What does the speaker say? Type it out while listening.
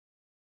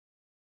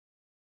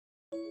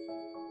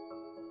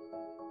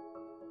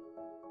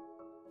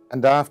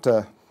And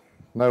after,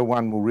 no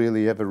one will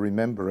really ever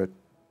remember it.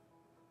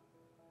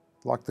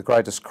 Like the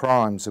greatest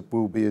crimes, it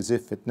will be as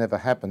if it never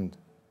happened.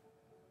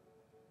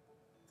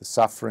 The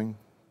suffering,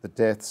 the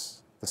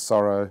deaths, the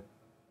sorrow,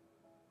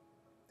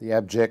 the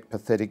abject,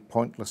 pathetic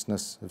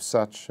pointlessness of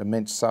such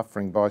immense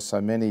suffering by so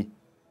many.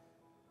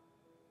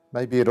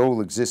 Maybe it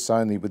all exists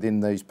only within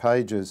these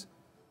pages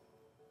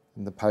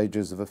and the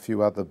pages of a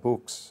few other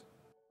books.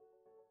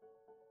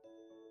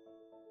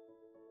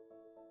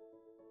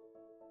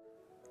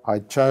 I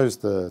chose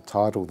the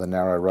title The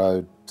Narrow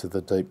Road to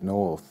the Deep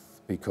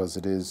North because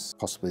it is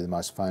possibly the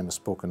most famous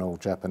book in all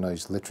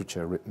Japanese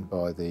literature, written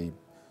by the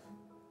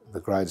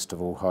greatest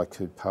of all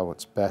haiku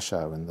poets,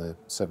 Basho, in the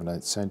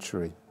 17th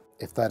century.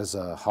 If that is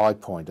a high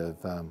point of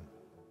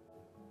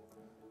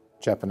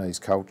Japanese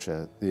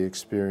culture, the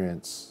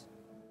experience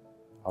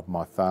of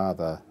my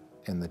father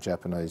in the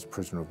Japanese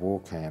prisoner of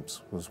war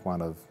camps was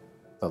one of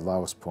the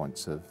lowest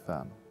points of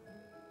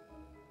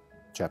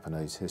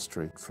Japanese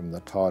history. From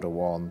the title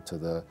on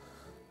to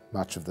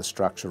much of the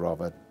structure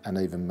of it, and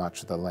even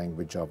much of the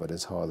language of it,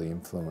 is highly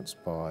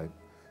influenced by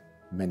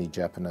many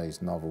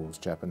Japanese novels,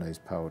 Japanese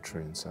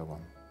poetry and so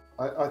on.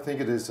 I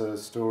think it is a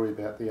story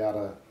about the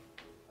utter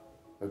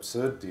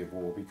absurdity of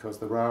war, because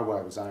the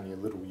railway was only a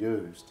little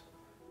used,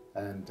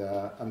 and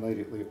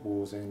immediately at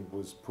war's end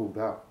was pulled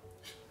up.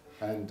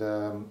 And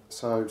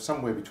so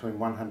somewhere between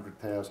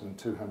 100,000 and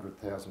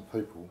 200,000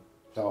 people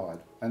died.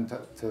 And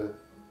to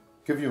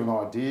give you an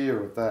idea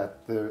of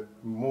that, the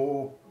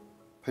more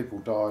people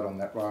died on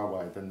that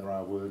railway than there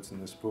are words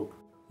in this book.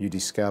 You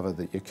discover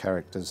that your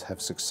characters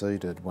have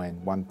succeeded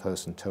when one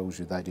person tells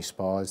you they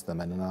despise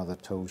them and another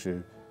tells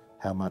you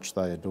how much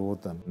they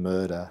adored them.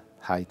 Murder,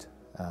 hate,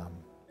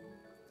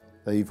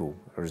 evil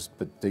is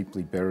but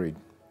deeply buried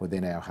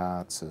within our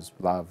hearts as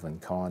love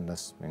and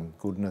kindness and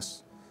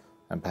goodness,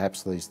 and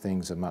perhaps these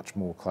things are much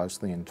more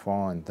closely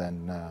entwined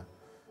than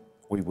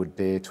we would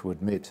dare to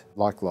admit.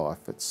 Like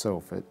life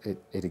itself, it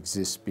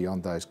exists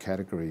beyond those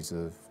categories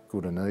of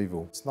good and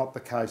evil. It's not the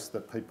case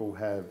that people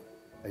have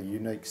a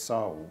unique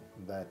soul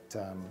that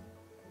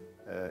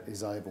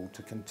is able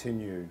to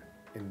continue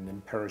in an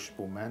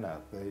imperishable manner.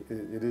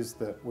 It is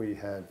that we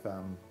have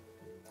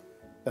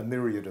a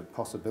myriad of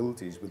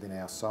possibilities within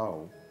our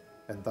soul,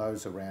 and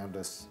those around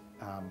us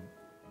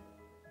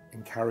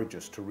encourage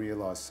us to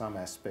realise some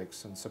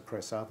aspects and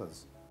suppress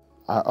others.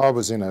 I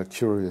was in a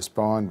curious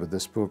bind with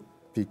this book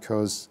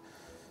because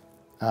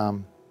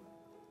the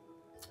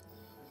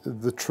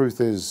truth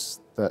is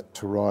that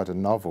to write a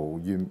novel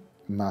you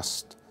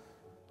must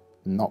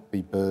not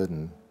be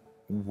burdened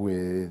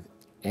with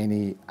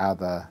any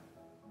other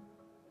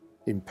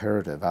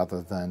imperative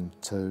other than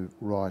to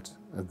write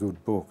a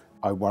good book.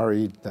 I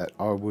worried that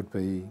I would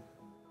be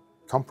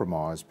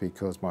compromised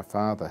because my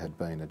father had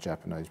been a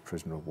Japanese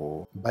prisoner of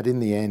war, but in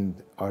the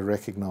end I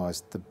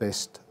recognised the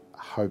best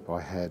hope I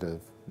had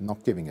of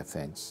not giving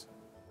offence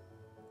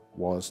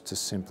was to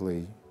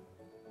simply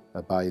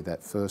obey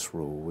that first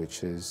rule,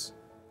 which is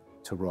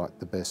to write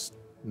the best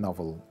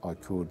novel I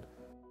could.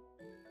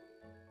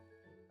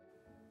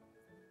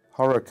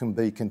 Horror can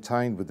be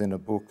contained within a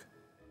book,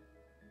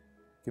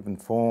 given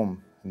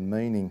form and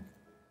meaning.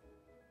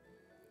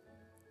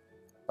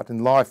 But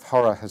in life,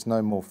 horror has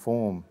no more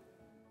form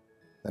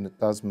than it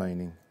does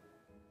meaning.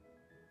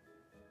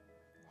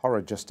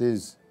 Horror just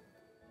is.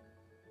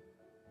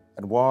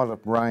 And while it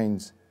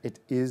reigns, it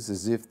is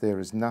as if there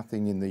is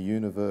nothing in the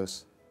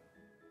universe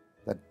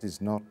that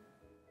is not